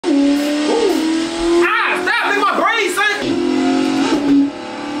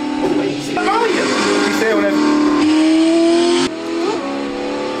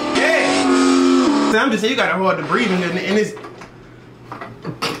I'm just saying you gotta hold the breathing and it's.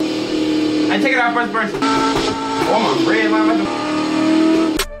 I take it out first person. Oh my bread, man.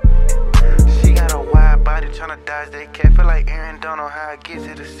 She got a wide body tryna dodge that cat. Feel like Aaron don't know how I get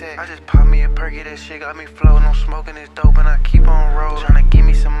to the set. I just pop me a perky, that shit got me floating. I'm smoking this dope and I keep on rolling. Tryna give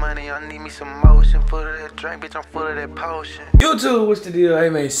me some money, I need me some motion. Full of that drink, bitch, I'm full of that potion. YouTube, what's the deal? Hey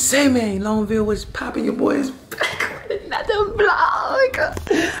man, say man, Longville, what's popping? Your boy is back with another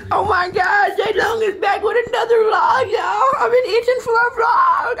vlog. Oh my God, J Long is back with another vlog, y'all. I've been itching for a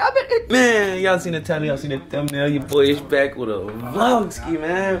vlog. Man, y'all seen the title, y'all seen the thumbnail. Your boy is back with a vlog ski,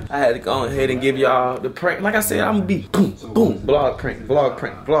 man. I had to go ahead and give y'all the prank. Like I said, I'm gonna be boom, boom, vlog prank, vlog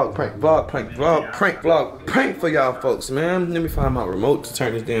prank, vlog prank, vlog prank, vlog prank, vlog prank for y'all folks, man. Let me find my remote to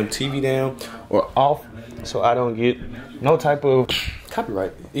turn this damn TV down or off so I don't get no type of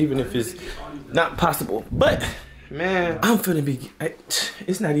copyright, even if it's not possible. But man, I'm finna be,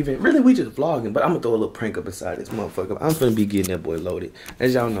 it's not even, really we just vlogging, but I'm gonna throw a little prank up inside this motherfucker. I'm finna be getting that boy loaded.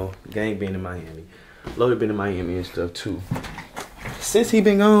 As y'all know, gang been in Miami. Loaded been in Miami and stuff too. Since he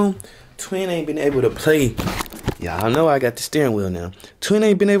been gone, Twin ain't been able to play. Y'all know I got the steering wheel now. Twin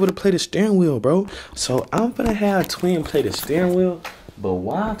ain't been able to play the steering wheel, bro. So I'm finna have Twin play the steering wheel. But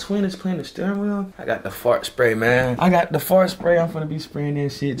while Twin is playing the steering wheel, I got the fart spray, man. I got the fart spray. I'm finna be spraying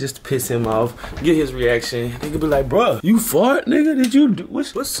that shit just to piss him off, get his reaction. Nigga be like, bruh, you fart, nigga? Did you do,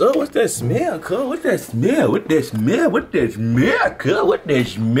 what's up? What's that smell, cuz? What's that smell? What that smell? What that smell, cuz? What that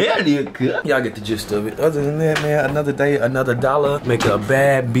smell here, cuz? Y'all get the gist of it. Other than that, man, another day, another dollar. Make a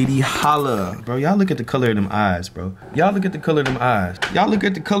bad beady holla. Bro, y'all look at the color of them eyes, bro. Y'all look at the color of them eyes. Y'all look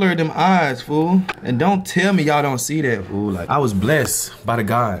at the color of them eyes, fool. And don't tell me y'all don't see that, fool. Like, I was blessed by the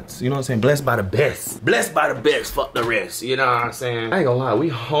gods, you know what I'm saying? Blessed by the best. Blessed by the best, fuck the rest, you know what I'm saying? I ain't gonna lie, we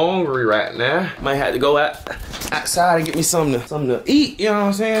hungry right now. Might have to go outside and get me something to eat, you know what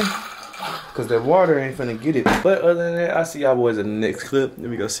I'm saying? Cause the water ain't finna get it. But other than that, I'll see y'all boys in the next clip. Let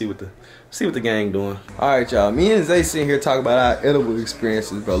me go see what the gang doing. All right, y'all, me and Zay sitting here talking about our edible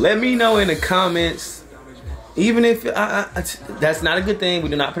experiences, bro. Let me know in the comments. Even if that's not a good thing, we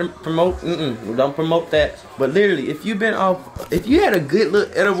do not promote. We don't promote that. But literally, if you've been off, if you had a good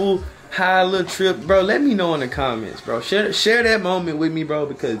little edible high little trip, bro, let me know in the comments, bro. Share that moment with me, bro,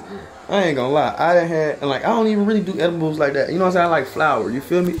 because I ain't gonna lie, I done had, and like I don't even really do edibles like that. You know what I'm saying? I like flour. You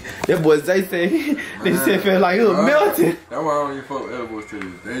feel me? That boy Zay said they said felt like it was melting. That's why I don't even fuck with edibles to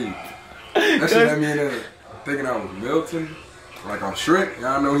this day. That shit had me in there thinking I was melting. Like on Shrek,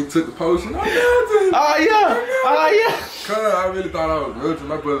 y'all know he took the potion. I'm melting. Oh yeah, oh yeah. Cause I really thought I was melting.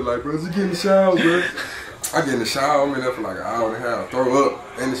 My brother like, bro, just get in the shower, bro. I get in the shower. I'm in there for like an hour and a half. Throw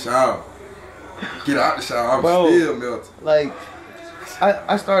up in the shower. Get out the shower. I'm still melting. Like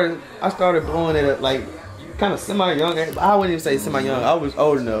I started blowing it up like kind of semi-young. I wouldn't even say semi-young. I was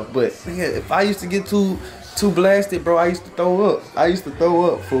old enough, but yeah, if I used to get too blasted, bro, I used to throw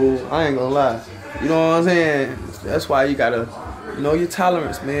up. Fool. I ain't gonna lie. You know what I'm saying? That's why you gotta know your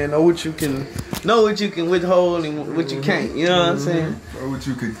tolerance, man. Know what you can withhold and what you can't. You know what I'm saying? Know what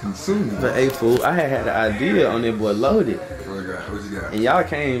you can consume. But hey, fool, I had an idea on that boy Loaded. What you got? And y'all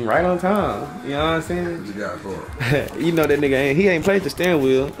came right on time. You know what I'm saying? What you got for it? You know that nigga ain't played the steering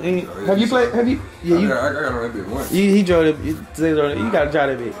wheel. Have you played? Have you? Yeah, I got on that bit once. He drove it. You gotta drive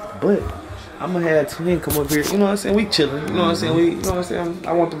that bit, but I'm gonna have Twin come up here. You know what I'm saying? We chilling. You know what I'm saying? You know what I'm saying?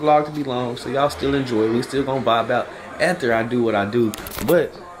 I want the vlog to be long, so y'all still enjoy. We still gonna vibe out after I do what I do.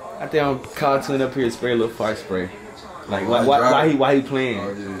 But I think I'm calling Twin up here to spray a little fart spray. Like why he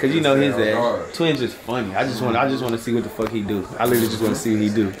playing? Cause you know his ass. Twin's just funny. I just want to see what the fuck he do. I literally just want to see what he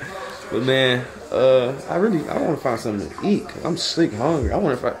do. But man, I want to find something to eat. I'm sick, hungry. I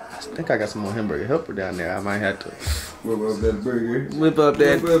think I got some more hamburger helper down there. I might have to whip up that burger. Whip up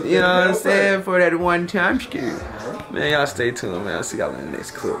that, you know what I'm saying, for that one time skill. Man, y'all stay tuned, man. I'll see y'all in the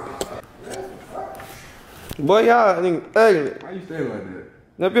next clip. Boy, y'all, I think ugly. Why you staying like that?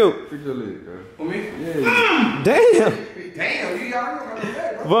 That you. Fix your leg, bro. For me? Yeah. Damn. Damn, you y'all know about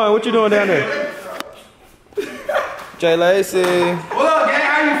that, bro. Vaughn, what you doing down there? Jay Lacey. What up, gang?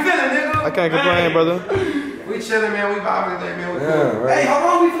 How you feeling, nigga? I can't complain, brother. We chilling, man. We vibing today, man. Yeah, right. Hey, hold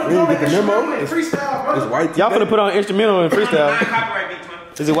on. We finna get the memo. Freestyle, bro. It's white tea. Y'all finna put on instrumental and freestyle.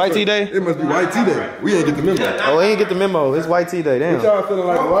 Is it white tea day? It must be white tea day. We ain't get the memo. Oh, we ain't get the memo. It's white tea day. Damn. What y'all feeling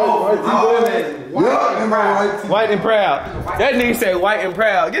like white tea day? White tea. White and proud. That nigga said white and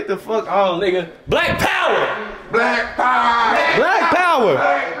proud. Get the fuck on, nigga. Black power. Black power. Black power.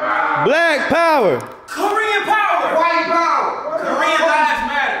 Black power. Korean power. White power. Korean lives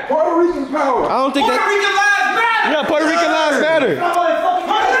matter. Puerto Rican power. I don't think Puerto Rican lives matter. Yeah, Puerto Rican lives matter.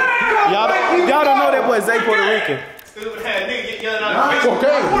 Y'all don't know that boy Zay Puerto Rican. Stupid ass nigga get yelling out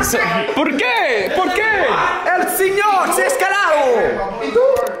 ¿Por qué? ¿Por qué? El señor se escalado.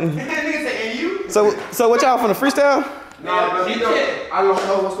 So what y'all finna freestyle? Nah, but you know, I don't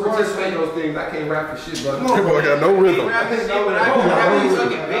know what's the word to say those things. I can't rap for shit, brother. That boy got no rhythm. I can't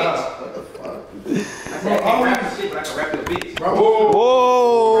rap for shit, but I can rap for bitch. Whoa.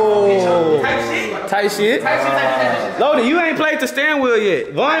 Type shit. Tight shit. Lodi, you ain't played the steering wheel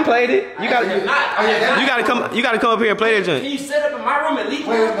yet. Vaughn played it. You gotta come up here and play that joint. Can you set up in my room and leave?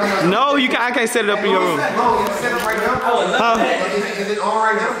 No, I can't set it up in your room. Set up right now. Is it on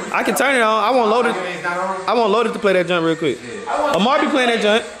right now? I can turn it on. I want Loaded to play that joint real quick. Amar be playing that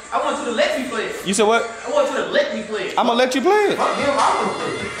joint. I want you to let me play it. You said what? I want you to let me play it. I'm gonna let you play it.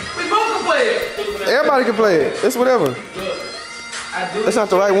 We both can play it. Everybody can play it. It's whatever. That's not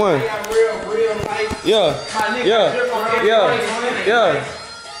the right one. Yeah. Yeah.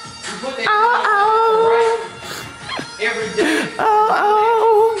 Every day.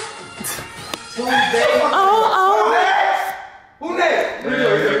 Who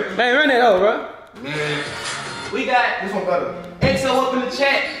next? Man, run that over, bro. We got This one better. XO up in the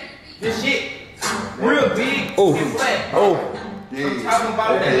chat. This shit real big and flat. I'm talking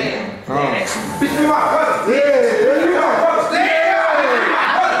about that land. Bitch, be my brother. Yeah, be my brother.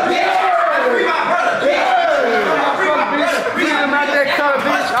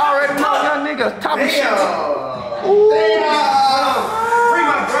 Top of shit.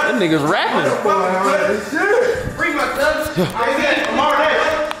 Them niggas rapping. Free my cousin.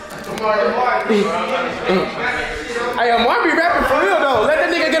 Hey, Amar be rapping for real though. Let that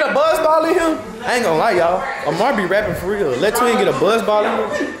nigga get a buzz ball in him. I ain't gonna lie, y'all. Amar be rapping for real. Let Twin get a buzz ball in him.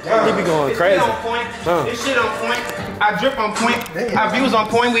 He be going crazy. On point. This shit on point. I drip on point. Our views on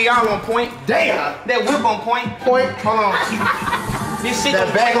point. We all on point. Damn. That whip on point. Hold on. This shit.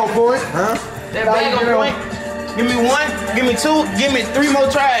 That bag on point, huh? That bag on point. Give me one. Give me two. Give me 3 more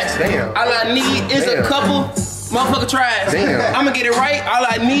tries. Damn. All I need is a couple motherfucker tries. Damn. I'ma get it right. All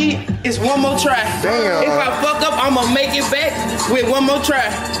I need is 1 more try. Damn. If I fuck up, I'ma make it back with 1 more try.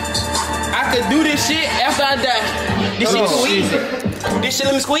 I could do this shit after I die. This shit squeeze it. This shit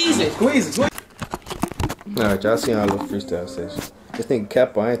let me squeeze it. Squeeze it. Alright, y'all seen our little freestyle session. This nigga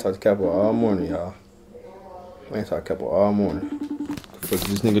Capo, I ain't talked to Capo all morning, y'all. I ain't talked to Capo all morning. What the fuck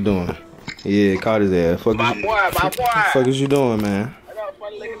is this nigga doing? Yeah, caught his ass. Fuck My boy. What the fuck is you doing, man? I got a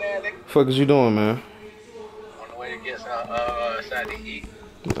funny looking ass nigga. Fuck is you doing, man? On the way to get something to eat.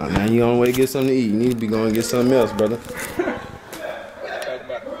 Oh, now you on the way to get something to eat. You need to be going to get something else, brother.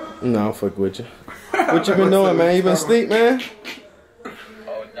 No, fuck with you. What you been doing, man? You been asleep, man?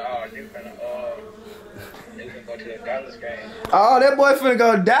 Oh, no, you finna go to the Dallas game. Oh, that boy finna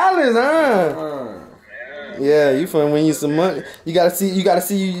go to Dallas, huh? Yeah, you finna win you some money. You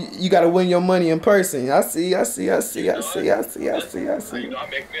gotta win your money in person. I see. You know, I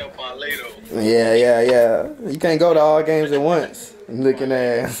make me a parlay though. Yeah. You can't go to all games at once. Looking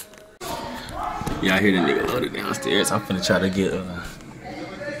ass. Yeah, I hear the nigga loaded downstairs. I'm finna try to get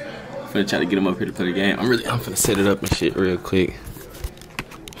him up here to play the game. I'm finna set it up and shit real quick.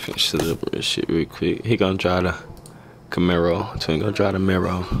 He gonna drive the Camaro. Twin gonna drive the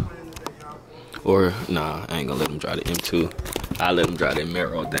Mero. Or, nah, I ain't gonna let him drive the M2. I'll let him drive that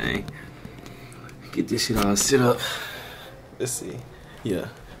Mero thing. Get this shit all set up. Let's see. Yeah,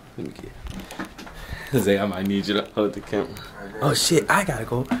 let me get. Zay, I might need you to hold the camera. Oh shit, I gotta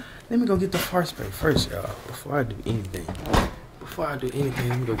go. Let me go get the fart spray first, y'all. Before I do anything,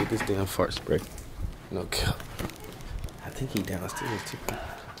 let me go get this damn fart spray. No cap. I think he downstairs too.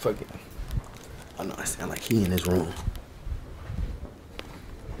 Fuck it. Oh no, I sound like he in his room.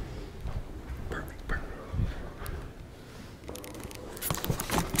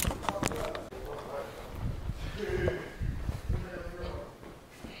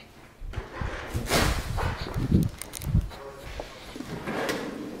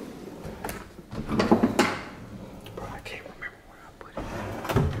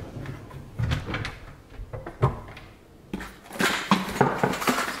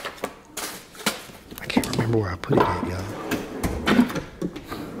 Where I put it at, y'all.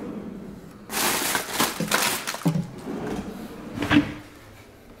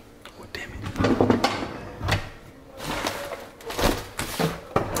 Oh, damn it.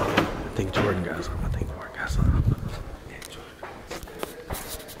 I think Jordan got some. Yeah,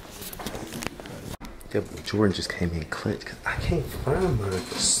 Jordan. Jordan just came in clutch because I can't find mine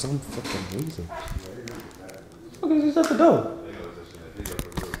for some fucking reason. What is this at the door?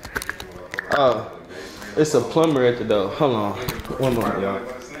 Oh. It's a plumber at the door. Hold on. One more, y'all.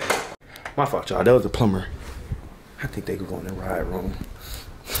 My fault, y'all. That was a plumber. I think they could go in the ride room.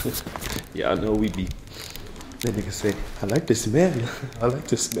 Y'all know we be That nigga say, I like the smell. I like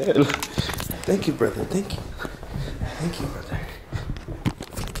the smell. Thank you, brother. Thank you. Thank you, brother. I'm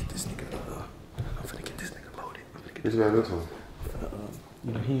finna get this nigga loaded. Which guy this one?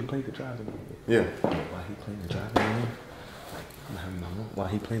 You know, he ain't played the driving game. Yeah. While he playing the driving game, while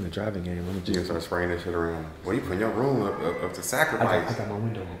he playing the driving game, let me You can start spraying that shit around. Well, you putting your room up to sacrifice. I got my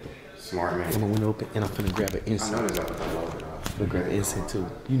window open. Smart man. I got my window open, and I'm finna grab an I insect. know this up to low. I'm finna grab an insect too.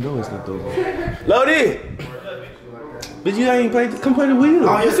 You know it's not those. Loaded! But you ain't played. Come play the wheel.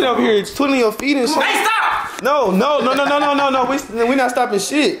 Oh, you sit over here twiddling your feet and shit. Hey, stop! No. We not stopping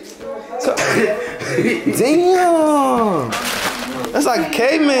shit. So, damn. That's like a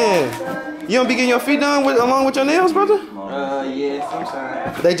caveman. You don't be getting your feet done along with your nails, brother? Yeah,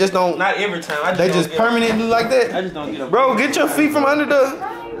 sometimes. They just don't. Not every time. They just permanently like that. I just don't get them. Bro, get your feet from under the.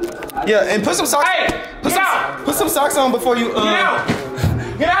 Yeah, and put some socks. Hey, put some socks on before you. Get out!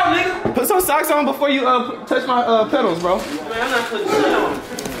 Get out, nigga! Put some socks on before you touch my pedals, bro. Man, I'm not putting shit on.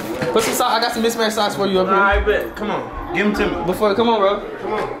 Put some socks. I got some mismatched socks for you up here. Alright, bet. Come on. Give them to me. Come on, bro.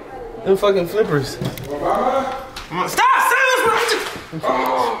 Come on. Them fucking flippers. Come on. Stop! Silence, bro!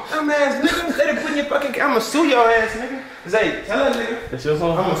 Dumbass nigga. Instead of putting your fucking. I'ma sue your ass, nigga. Zay, tell that nigga. That's your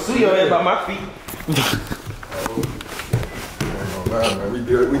song. I'ma sue your ass about my feet. Man, we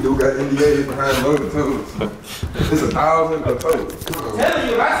do got NDAs behind loaded tools. It's 1,000 a total. Telling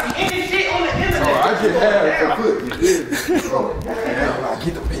you, I see any shit on the internet. Oh, I get half a foot. You did. Oh, damn, I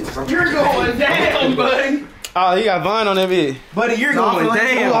get the pictures. You're going down, buddy. Oh, he got Vine on that bit. Buddy, you're going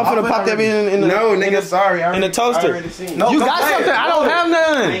down. I'm finna pop that bit in the. No, nigga, sorry. In the toaster. I already seen it. No, you got something? I don't have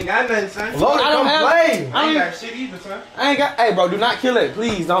none. I ain't got nothing, son. Loaded, I don't have. I ain't got shit either, son. I ain't got. Hey, bro, do not kill it,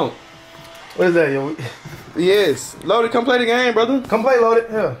 please don't. What is that, yo? Yes, Loaded, come play the game, brother. Come play, Loaded.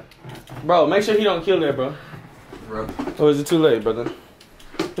 Yeah. Bro, make sure he don't kill that, bro. Or is it too late, brother?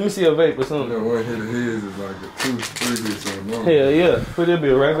 Let me see a vape or something. That one hit of his is like a 2-3 hits on one. Hell yeah, put that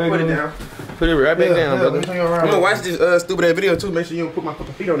bill right back Put it down. down. Put it right back down, brother. I'm gonna watch this stupid ass video too. Make sure you don't put my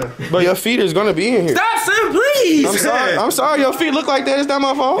fucking feet on there. Bro, your feet is gonna be in here. Stop, son, please. I'm sorry. Your feet look like that. It's not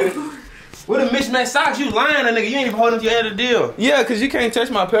my fault. With a mismatched socks, you lying, nigga. You ain't even holding to your end of the deal. Yeah, cause you can't touch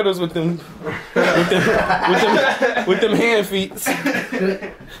my pedals with them, with them hand feet.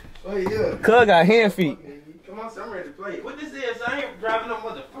 Oh yeah. Cuz got hand feet. Come on, son, I'm ready to play. What this is? I ain't driving no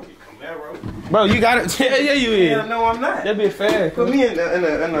motherfucking Camaro. Bro, you got it. Yeah, you is. Yeah, no, I'm not. That be fast. Put me in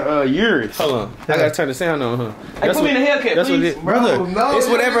the Urus. Hold on. I gotta turn the sound on, huh? Hey, put me in the Hellcat, That's please. what it, brother. No, it's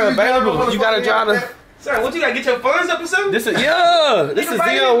whatever available. You gotta drive the. Sir, what you gotta get your funds up or something? This is This is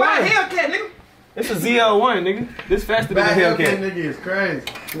Buy a ZL1. Hellcat, nigga. This is ZL1, nigga. This faster than a That Hellcat. nigga is crazy.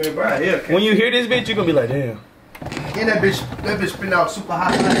 Man, buy a Hellcat. When you hear this bitch, you gonna be like, damn. And that bitch spin out super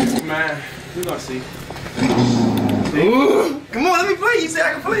hot lights. Man, we gonna see. Ooh. Come on, let me play. You said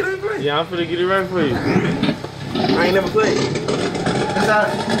I can play. Let me play. Yeah, I'm finna get it right for you. I ain't never played.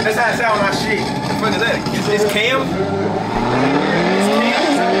 That's how it sound on our shit. What the fuck is that? It's Cam? It's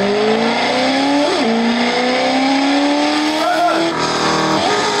Cam?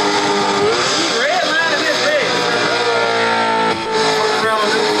 Red line and this red. Fuck around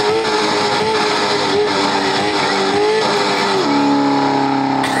with this.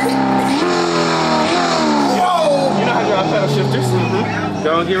 You know how to drive pedal shifters?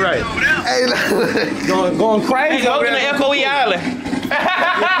 Go and get right. Hey, Going crazy. Hey, welcome to Echo Island.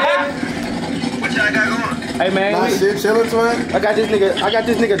 What y'all got going? Hey man, nah, shit, chillin', twin. I got this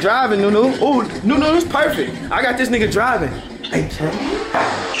nigga driving, Nunu. Ooh, Nunu's perfect. I got this nigga driving. Hey, You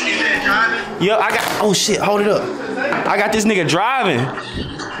said driving? yo, oh shit, hold it up. I got this nigga driving.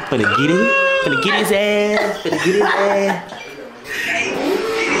 Finna get his ass.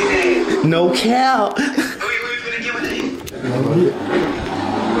 No cow. Who you finna get with it?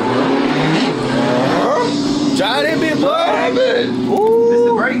 Drive that bitch, boy. Ooh. This is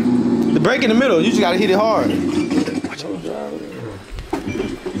the brake. The brake in the middle, you just gotta hit it hard. I'm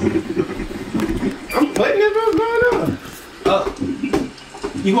putting this what's going on.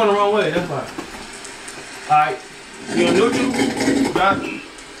 You going the wrong way, that's fine. Alright. You on neutral?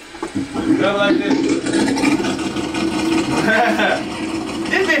 Drive like this.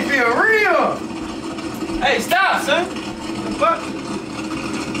 This bitch feel real. Hey, stop, son. What the fuck?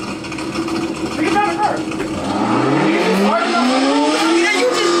 Think about it first. Yeah, you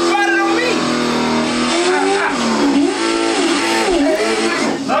just started on me.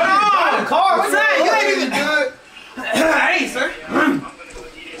 Hold on. The car, what's that? You ain't even good. Hey, sir.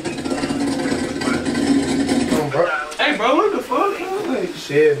 Hey, bro, what the fuck?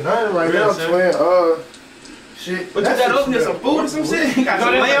 Shit, nothing right now, sir. twin. Shit. What you got open there? Some food or some shit? You got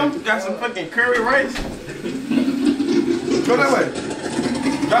some lamb? You got some fucking curry rice? Go that way.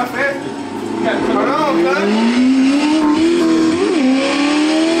 Drive fast. Hold on, cuz.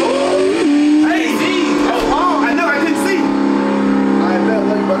 Hey, Z. I know I couldn't see. I bet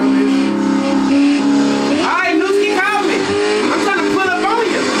like brother. Alright, Nooski, call me. I'm trying to pull up on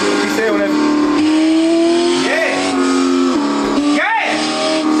you. He said whatever. Yeah. Yeah.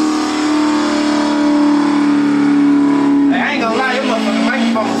 Hey, I ain't gonna lie, your motherfucking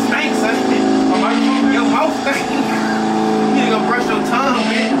microphone stinks, son. My microphone? Your mouth stinks. You need to go brush your tongue,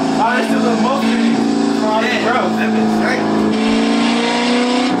 man. Oh, that's still a little most in it. Yeah, bro, that bitch stinks.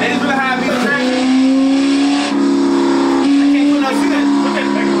 They just really high beat the track. I can't put no shit in. Put that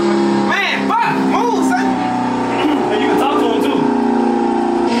back on my microphone. Man, fuck, move, son. And you can talk to him too.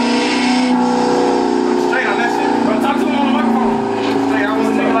 Straight on that shit. Bro, talk to him on the microphone. Straight, I This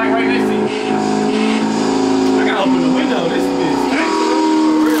want to nigga like right next to you. I gotta open the window. This bitch.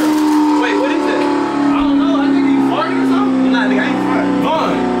 Wait, what is that? I don't know. I think he's farting or something. Nah, nigga, I ain't fine.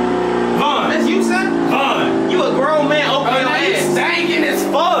 Vaughn. Vaughn. That's you, son? Vaughn. You a grown man opening your You ass. stinking as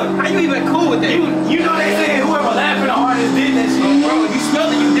fuck. How you even cool with that? You know they say whoever laughing the hardest did that shit. Bro, you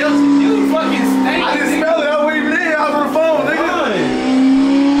smelled it, you dealt it. You fucking stink. I didn't smell it. I wasn't even in. I was on the phone, nigga. Vaughn.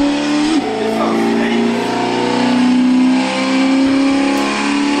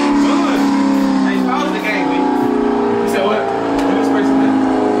 Hey, pause the game, man. You said what? Let me spray some of that.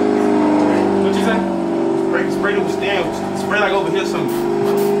 What you say? Spray the stand. Spray like over here something.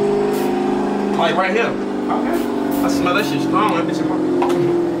 Like right here. Okay. I smell that shit strong. That bitch in my...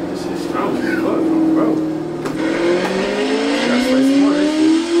 This shit strong as fuck, bro. Gotta spray some more of that shit.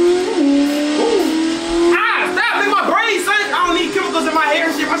 Ah, stop! Make my braids, son. I don't need chemicals in my hair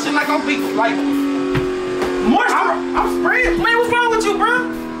and shit. My shit not gonna be like... I'm spraying. Man, what's wrong with you, bro?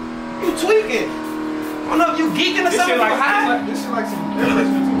 You tweaking. I don't know if you geeking or This something. shit like high. this shit like some air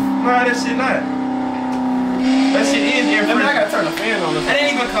freshener too. Nah, that shit not. That shit is air I mean, I freshener. gotta turn the fan on. That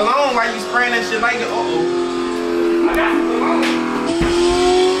ain't even cologne while you spraying that shit like it. Uh-oh. I got some cologne.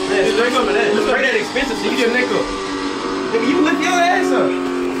 Yeah, spray some of that. Spray that expensive shit. You get a neck up. Nigga, you lift your ass up.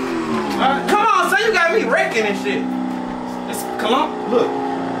 Come on, son. You got me wrecking and shit. It's cologne. Look.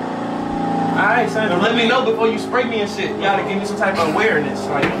 Alright, son. Let me know before you spray me and shit. You gotta give me some type of awareness.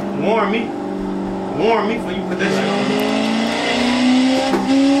 Like, warn me. Warn me before you put that shit on.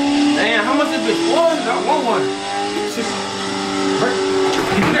 Damn, how much this bitch was? I want one.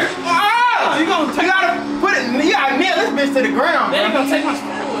 Ah! You gotta put it, you gotta nail this bitch to the ground. They ain't gonna take my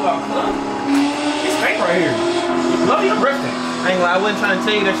steering wheel off, huh? It's fake right here. Love your breath thing. I ain't gonna lie, I wasn't trying to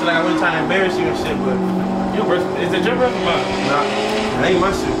tell you that shit, like I wasn't trying to embarrass you and shit, but Your breath. Is it your breath or mine? nah, that ain't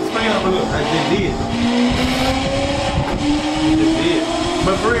my shit. Spray it up a little. I just did. I just did.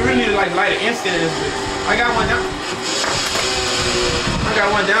 But for real, we need to like light an instant in this bitch. I got one down. I got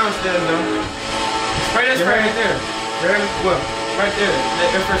one downstairs though. Spray that spray right there. Ready? What? Right there. That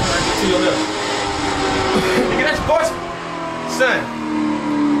air freshener right there to your left. Nigga, that's force. Son.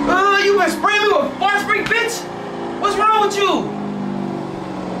 Oh, you been spraying me with fart spray, bitch? What's wrong with you?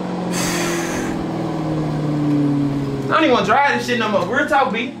 I don't even want to drive this shit no more. Real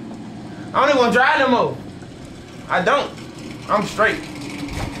talk, B. I don't even want to drive no more. I don't. I'm straight.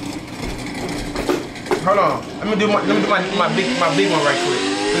 Hold on. Let me do my big one right quick.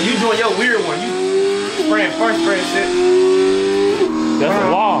 Cause you doing your weird one. You spraying fart spray and shit. That's a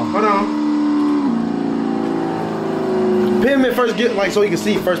law. Hold on. Pin him in first, get like so he can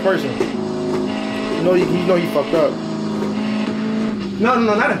see first person. You know you fucked up. No,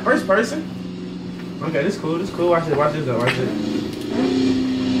 not in first person. Okay, this cool, Watch this, though, watch this.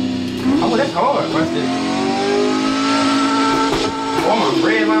 Oh, that's hard. Watch this. Oh, my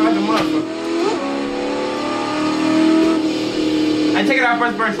red line like a motherfucker. I take it out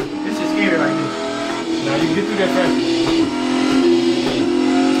first person. This shit scary like this. Now you can get through that fast.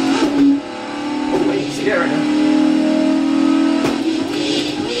 Wait, you can see that right now.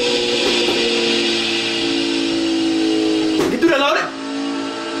 Get through that loaded.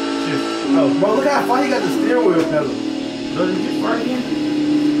 Oh, bro, look how far he got the steering wheel pedal. Loaded, you fart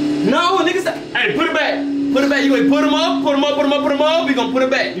again? No, niggas. Hey, put it back. Put it back. You gonna put him up, put him up. We gonna put it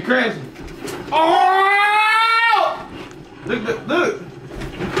back. You crashing. Oh! Look.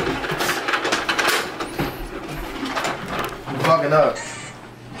 I'm fucking up.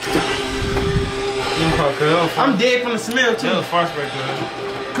 I'm dead from the smell too. That was far spray, cuz.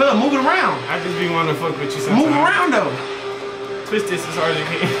 Cuz, move it around. I just be wanting to fuck with you sometimes. Move around though. Twist this as hard as you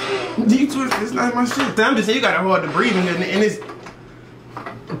can. Do you twist? It's not my shit. I'm just saying you got it hard to breathe in here, and this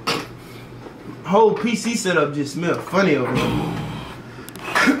whole PC setup just smell funny over here.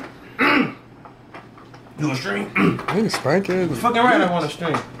 You want a string? I ain't spanking. Fucking right, I want a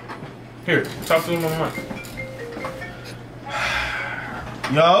string. Here, talk to him on the mic.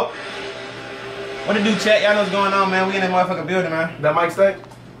 Yo. What to do, chat? Y'all know what's going on, man. We in that motherfucking building, man. That mic stink?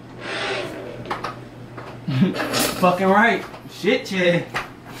 Fucking right. Shit, chat.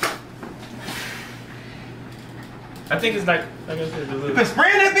 I think it's like I said, the You little. been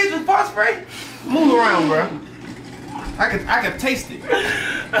spraying that bitch with fart spray? Move around, bro. I can taste it.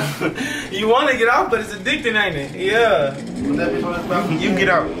 You want to get out, but it's addicting, ain't it? Yeah. Put that bitch on his mouth. You get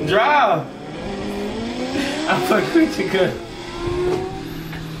out. Drive. I fuck with you good.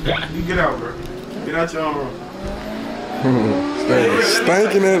 You get out, bro. Get out your own room.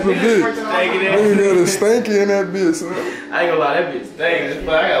 Stinking that bitch. Taking Look that. at that stinky in that bitch, son. I ain't gonna lie, that bitch stinks.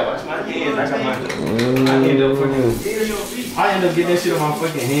 But I gotta wash my hands. I end up getting that shit on my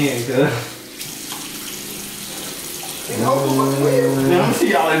fucking hand, cuz. Man, I'm gonna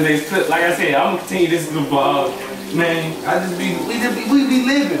see y'all in next clip. Like I said, I'm gonna continue this is the vlog. Man, we be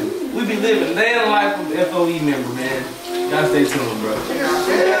living. We be living. Day in the life of the FOE member, man. Y'all stay tuned, bro.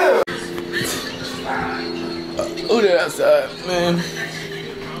 Who that outside, man?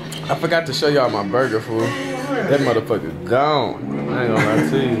 I forgot to show y'all my burger, fool. That motherfucker gone. I ain't gonna lie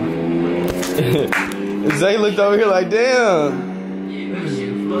to you. Zay looked over here like, damn.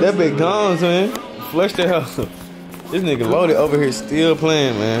 That big gone, man. Flush the hell. This nigga loaded over here still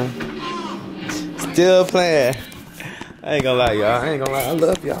playing, man. Still playing. I ain't gonna lie, y'all. I ain't gonna lie. I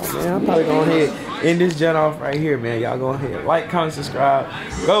love y'all, man. I'm probably going ahead end this jet off right here, man. Y'all go ahead. Like, comment, subscribe.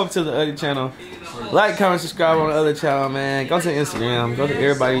 Go over to the other channel. Like, comment, subscribe on the other channel, man. Go to Instagram. Go to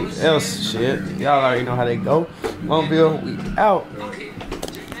everybody else shit. Y'all already know how they go. Mobile, we out.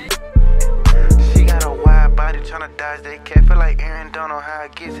 She got a wide body tryna dodge that cat. Feel like Aaron don't know how I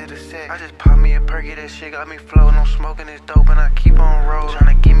get to the set. I just pop me a perky, that shit got me floating. I'm smoking this dope and I keep on rolling.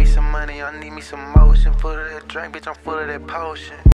 Tryna give me some money, I need me some motion. Full of that drink, bitch, I'm full of that potion.